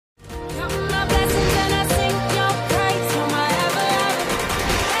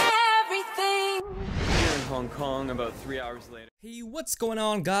hours later. Hey, what's going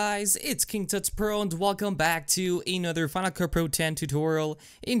on, guys? It's KingTutsPro and welcome back to another Final Cut Pro 10 tutorial.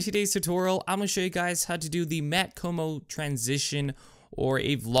 In today's tutorial, I'm going to show you guys how to do the matte Komo transition or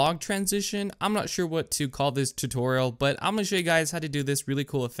a vlog transition. I'm not sure what to call this tutorial, but I'm going to show you guys how to do this really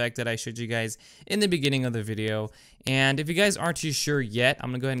cool effect that I showed you guys in the beginning of the video. And if you guys aren't too sure yet,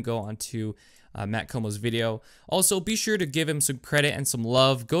 I'm going to go ahead and go on to Matt Komo's video. Also, be sure to give him some credit and some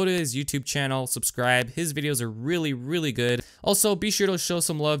love. Go to his YouTube channel, subscribe. His videos are really good. Also, be sure to show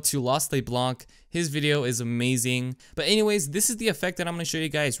some love to LostLeBlanc. His video is amazing. But anyways, this is the effect that I'm going to show you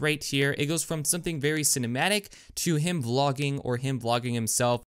guys right here. It goes from something very cinematic to him vlogging or him vlogging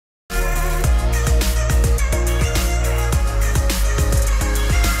himself.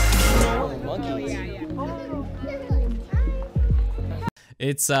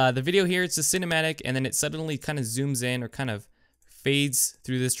 It's the video here, it's a cinematic, and then it suddenly kind of zooms in or kind of fades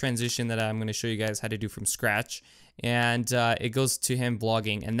through this transition that I'm going to show you guys how to do from scratch. And it goes to him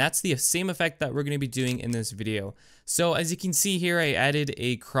vlogging, and that's the same effect that we're going to be doing in this video. So as you can see here, I added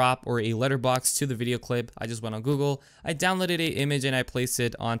a crop or a letterbox to the video clip. I just went on Google, I downloaded an image, and I placed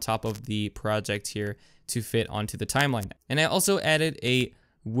it on top of the project here to fit onto the timeline. And I also added a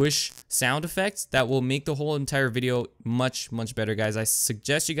whoosh sound effect that will make the whole entire video much better, guys. I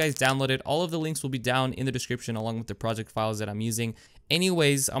suggest you guys download it. All of the links will be down in the description along with the project files that I'm using.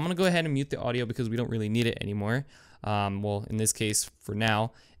 Anyways, I'm gonna go ahead and mute the audio because we don't really need it anymore. Well, in this case for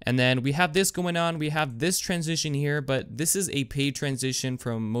now. And then we have this going on. We have this transition here, but this is a paid transition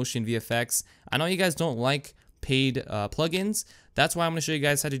from Motion VFX. I know you guys don't like paid plugins. That's why I'm gonna show you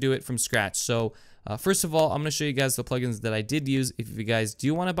guys how to do it from scratch. So first of all, I'm going to show you guys the plugins that I did use. If you guys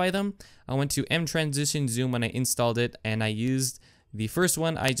do want to buy them, I went to M Transition Zoom when I installed it, and I used the first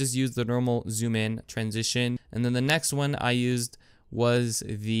one. I just used the normal zoom in transition, and then the next one I used was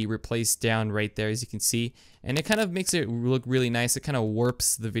the replace down right there, as you can see, and it kind of makes it look really nice. It kind of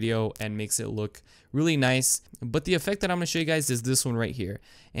warps the video and makes it look really nice. But the effect that I'm going to show you guys is this one right here,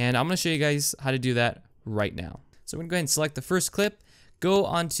 and I'm going to show you guys how to do that right now. So we're going to go ahead and select the first clip. Go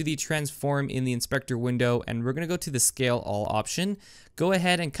onto the transform in the inspector window, and we're going to go to the scale all option. Go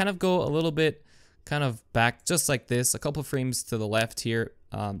ahead and kind of go a little bit kind of back just like this, a couple frames to the left here.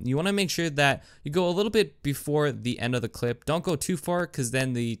 You want to make sure that you go a little bit before the end of the clip. Don't go too far because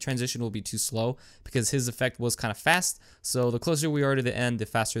then the transition will be too slow because his effect was kind of fast. So the closer we are to the end, the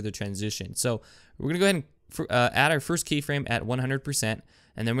faster the transition. So we're going to go ahead and add our first keyframe at 100%,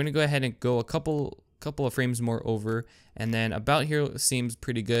 and then we're going to go ahead and go a couple of frames more over, and then about here seems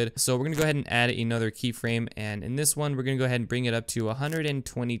pretty good. So we're gonna go ahead and add another keyframe, and in this one we're gonna go ahead and bring it up to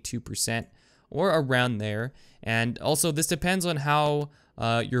 122% or around there. And also this depends on how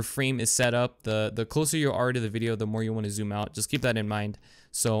your frame is set up. The closer you are to the video, the more you want to zoom out. Just keep that in mind.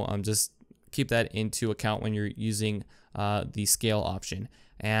 So just keep that into account when you're using the scale option.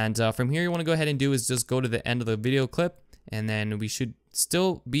 And from here, you want to go ahead and do is just go to the end of the video clip, and then we should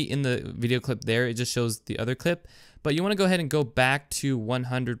still be in the video clip there. It just shows the other clip, but you want to go ahead and go back to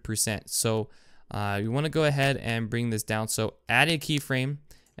 100%. So you want to go ahead and bring this down. So add a keyframe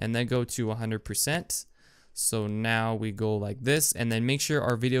and then go to 100%. So now we go like this, and then make sure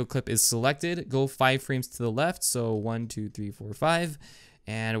our video clip is selected. Go 5 frames to the left. So 1, 2, 3, 4, 5.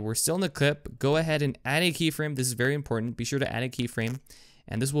 And we're still in the clip. Go ahead and add a keyframe. This is very important. Be sure to add a keyframe.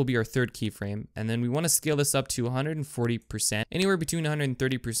 And this will be our third keyframe. And then we want to scale this up to 140%. Anywhere between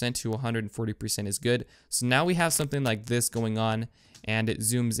 130% to 140% is good. So now we have something like this going on, and it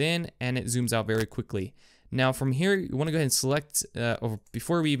zooms in and it zooms out very quickly. Now from here, you want to go ahead and select,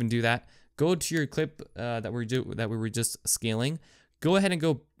 before we even do that, go to your clip that we were just scaling. Go ahead and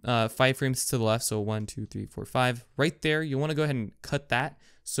go 5 frames to the left. So 1, 2, 3, 4, 5. Right there, you want to go ahead and cut that.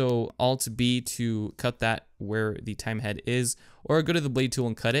 So Alt B to cut that where the time head is, or go to the blade tool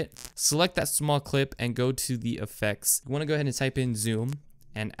and cut it. Select that small clip and go to the effects. You want to go ahead and type in zoom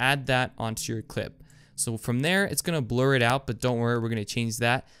and add that onto your clip. So from there, it's going to blur it out, but don't worry, we're going to change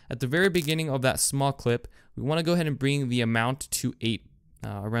that. At the very beginning of that small clip, we want to go ahead and bring the amount to 8,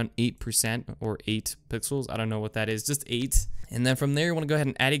 around 8% or 8 pixels. I don't know what that is, just 8. And then from there, you want to go ahead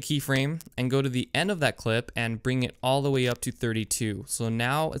and add a keyframe and go to the end of that clip and bring it all the way up to 32. So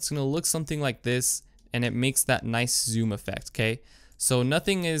now it's going to look something like this, and it makes that nice zoom effect, okay? So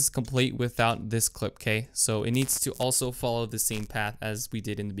nothing is complete without this clip, okay? So it needs to also follow the same path as we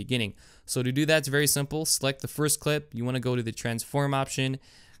did in the beginning. So to do that, it's very simple. Select the first clip. You want to go to the transform option.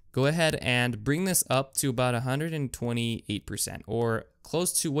 Go ahead and bring this up to about 128% or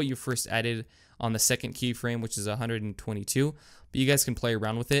close to what you first added on the second keyframe, which is 122, but you guys can play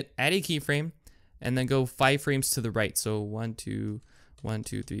around with it. Add a keyframe and then go 5 frames to the right. So 1, 2, 1,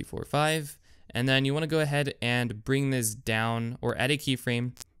 2, 3, 4, 5, And then you want to go ahead and bring this down or add a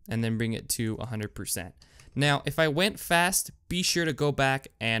keyframe and then bring it to 100%. Now, if I went fast, be sure to go back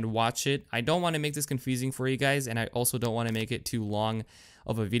and watch it. I don't want to make this confusing for you guys, and I also don't want to make it too long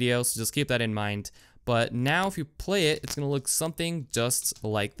of a video, so just keep that in mind. But now if you play it, it's going to look something just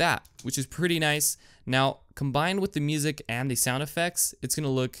like that, which is pretty nice. Now, combined with the music and the sound effects, it's going to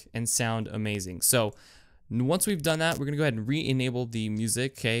look and sound amazing. So once we've done that, we're going to go ahead and re-enable the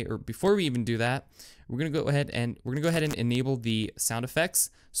music, okay? Or before we even do that, we're going to go ahead and enable the sound effects.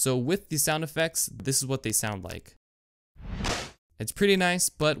 So with the sound effects, this is what they sound like. It's pretty nice,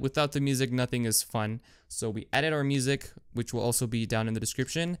 but without the music, nothing is fun. So we added our music, which will also be down in the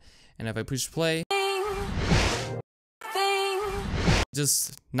description. And if I push play,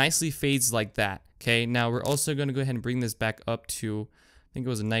 just nicely fades like that. Okay, now we're also going to go ahead and bring this back up to, I think it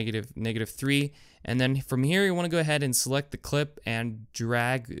was a -3. And then from here, you want to go ahead and select the clip and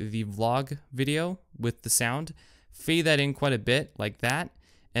drag the vlog video with the sound. Fade that in quite a bit like that.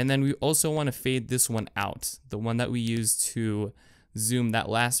 And then we also want to fade this one out, the one that we used to zoom that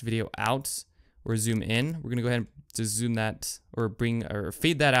last video out or zoom in. We're going to go ahead and just zoom that or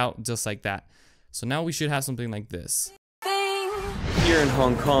fade that out just like that. So now we should have something like this. Here in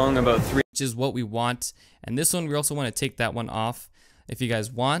Hong Kong, about 3, which is what we want. And this one, we also want to take that one off if you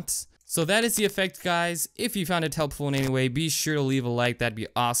guys want. So that is the effect, guys. If you found it helpful in any way, be sure to leave a like. That'd be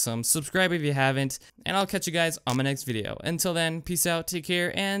awesome. Subscribe if you haven't, and I'll catch you guys on my next video. Until then, peace out, take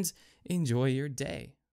care, and enjoy your day.